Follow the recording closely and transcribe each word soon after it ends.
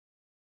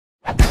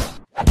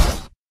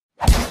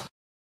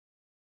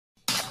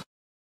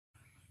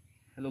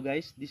Hello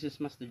guys, this is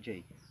Master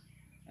J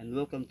and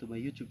welcome to my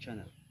YouTube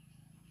channel.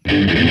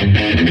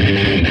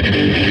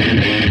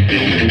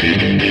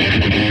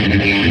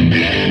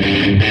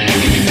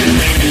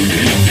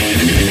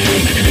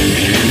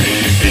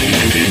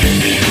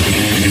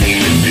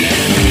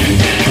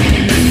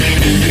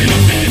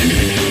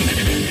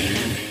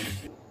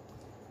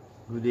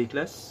 Good day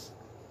class,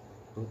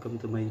 welcome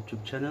to my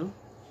YouTube channel.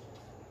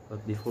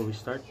 But before we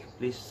start,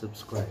 please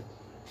subscribe.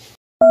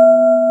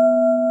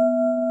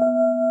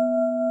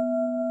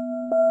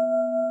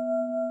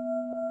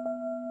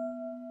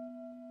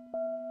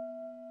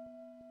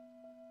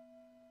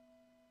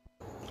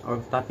 Our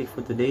topic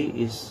for today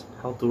is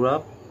how to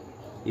wrap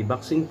a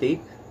boxing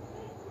tape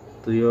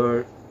to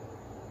your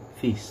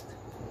fist.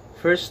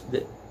 First,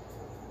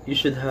 you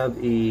should have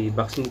a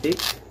boxing tape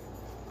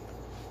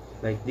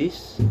like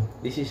this.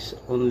 This is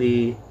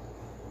only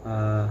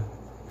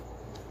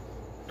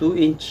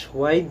 2-inch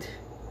wide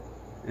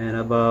and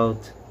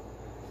about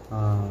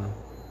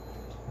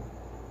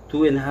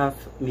 2.5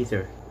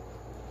 meters.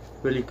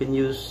 Well, you can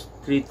use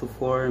 3 to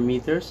 4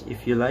 meters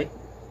if you like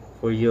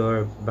for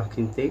your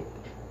boxing tape.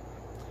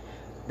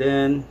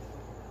 Then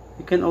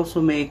you can also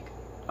make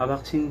a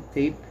boxing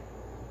tape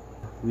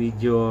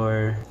with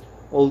your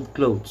old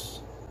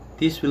clothes.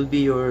 This will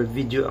be your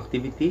video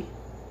activity,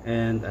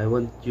 and I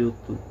want you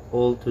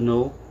all to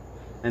know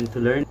and to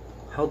learn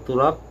how to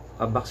wrap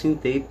a boxing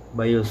tape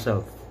by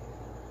yourself.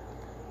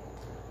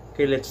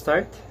 Okay, let's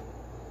start.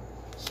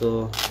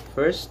 So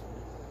first,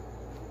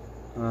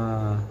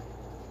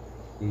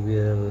 we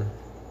will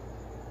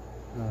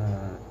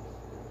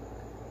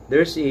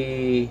there's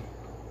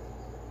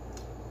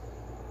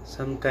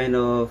some kind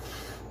of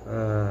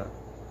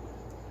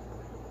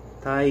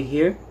tie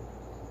here.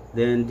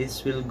 Then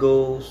this will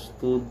go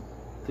to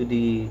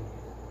the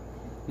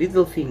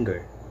little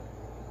finger.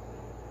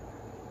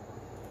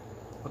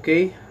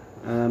 Okay,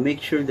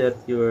 make sure that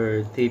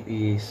your tape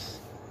is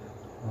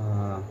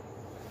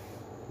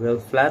well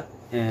flat,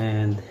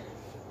 and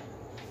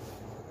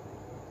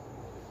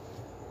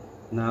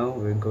now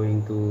we're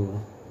going to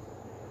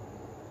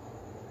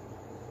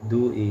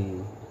do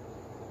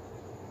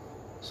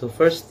so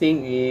first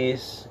thing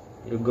is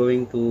we're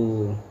going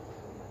to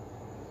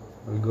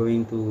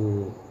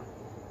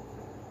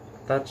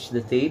attach the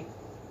tape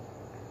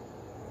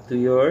to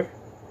your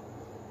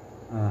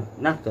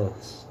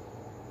knuckles.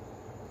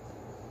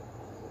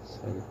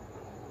 So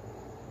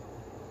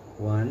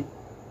one,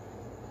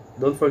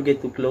 don't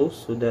forget to close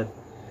so that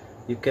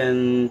you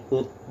can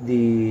put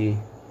the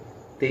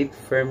tape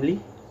firmly.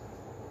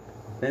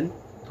 Open.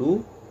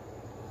 2,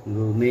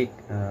 we'll make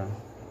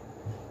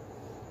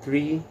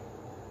 3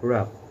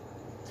 wrap.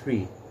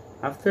 3.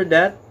 After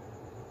that,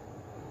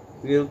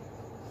 we will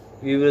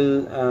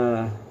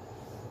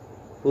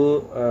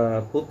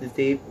put the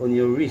tape on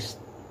your wrist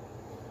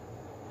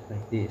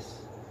like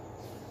this.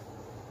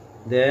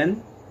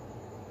 Then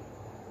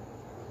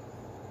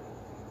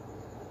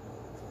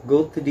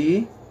go to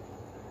the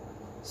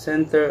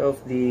center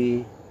of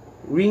the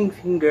ring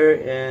finger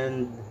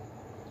and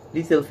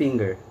little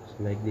finger,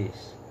 so like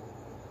this.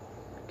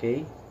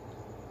 Okay,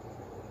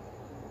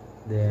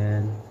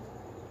 then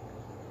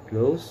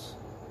close,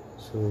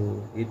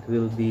 so it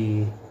will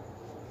be,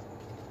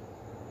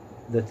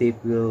 the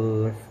tape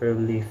will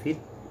firmly fit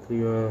to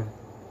your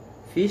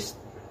fist.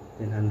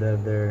 Then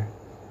another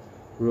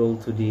roll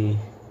to the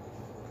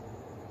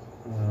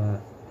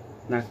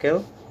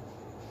knuckle.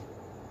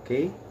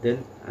 Okay,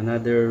 then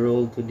another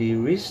roll to the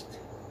wrist.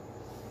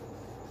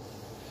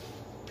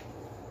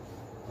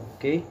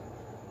 Okay,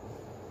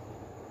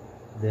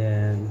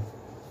 then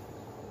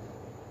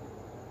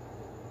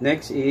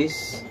next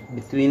is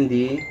between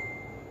the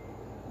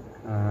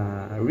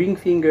ring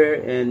finger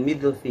and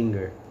middle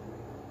finger.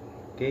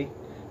 Okay,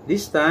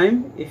 this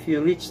time if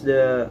you reach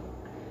the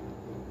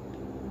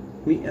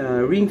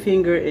ring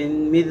finger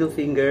and middle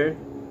finger,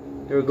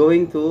 you're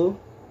going to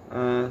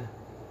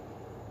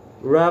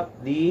wrap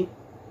the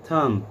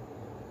thumb.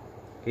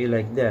 Okay,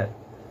 like that.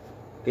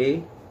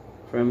 Okay,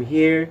 from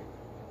here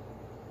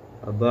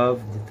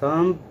above the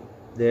thumb,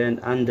 then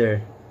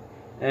under,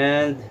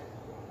 and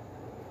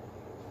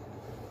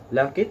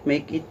lock it.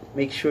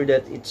 Make sure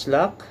that it's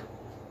locked.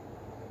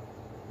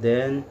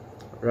 Then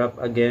wrap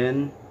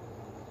again.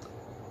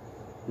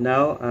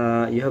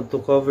 Now you have to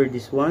cover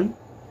this one.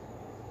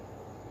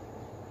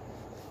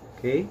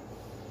 Okay,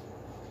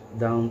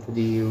 down to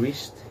the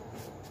wrist.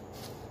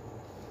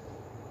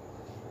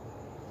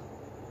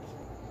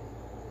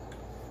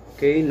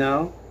 Okay,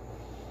 now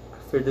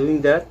after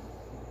doing that,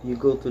 you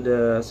go to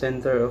the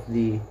center of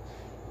the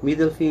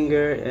middle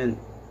finger and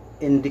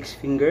index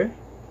finger.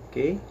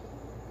 Okay,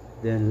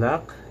 then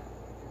lock.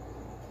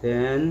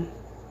 Then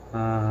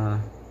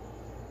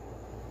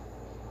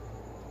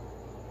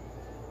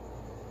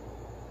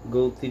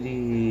go to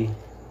the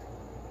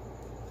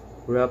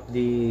wrap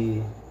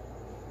the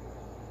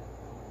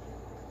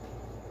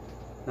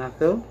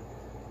knuckle.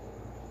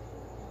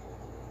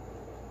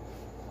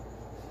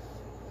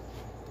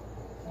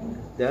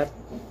 That,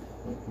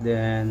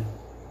 then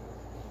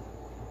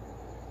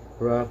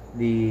wrap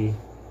the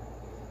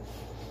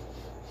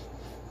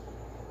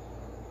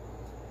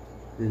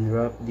then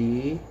wrap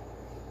the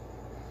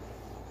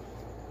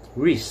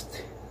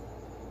wrist.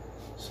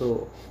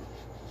 So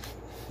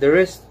the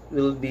rest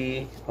will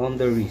be on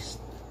the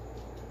wrist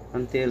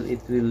until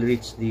it will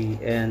reach the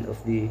end of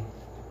the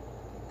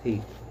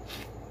tape.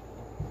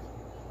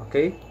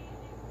 Okay,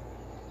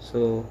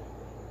 so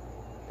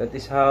that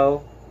is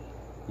how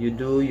you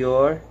do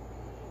your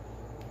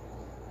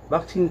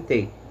boxing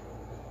tape.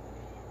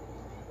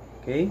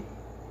 Okay,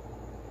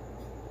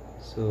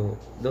 so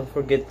don't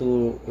forget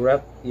to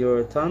wrap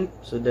your thumb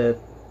so that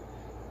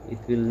it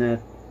will not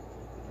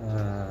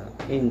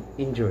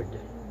injured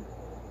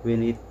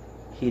when it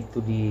hit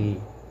to the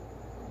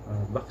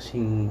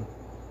boxing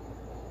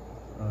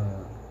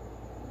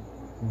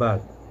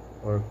bag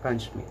or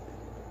punch mitt.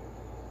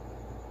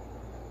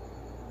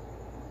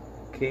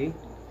 Okay,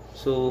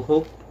 so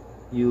hope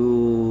you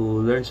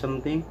learn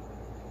something.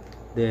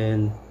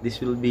 Then this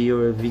will be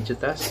your video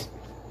task,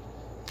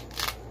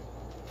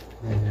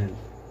 and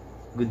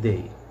good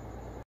day.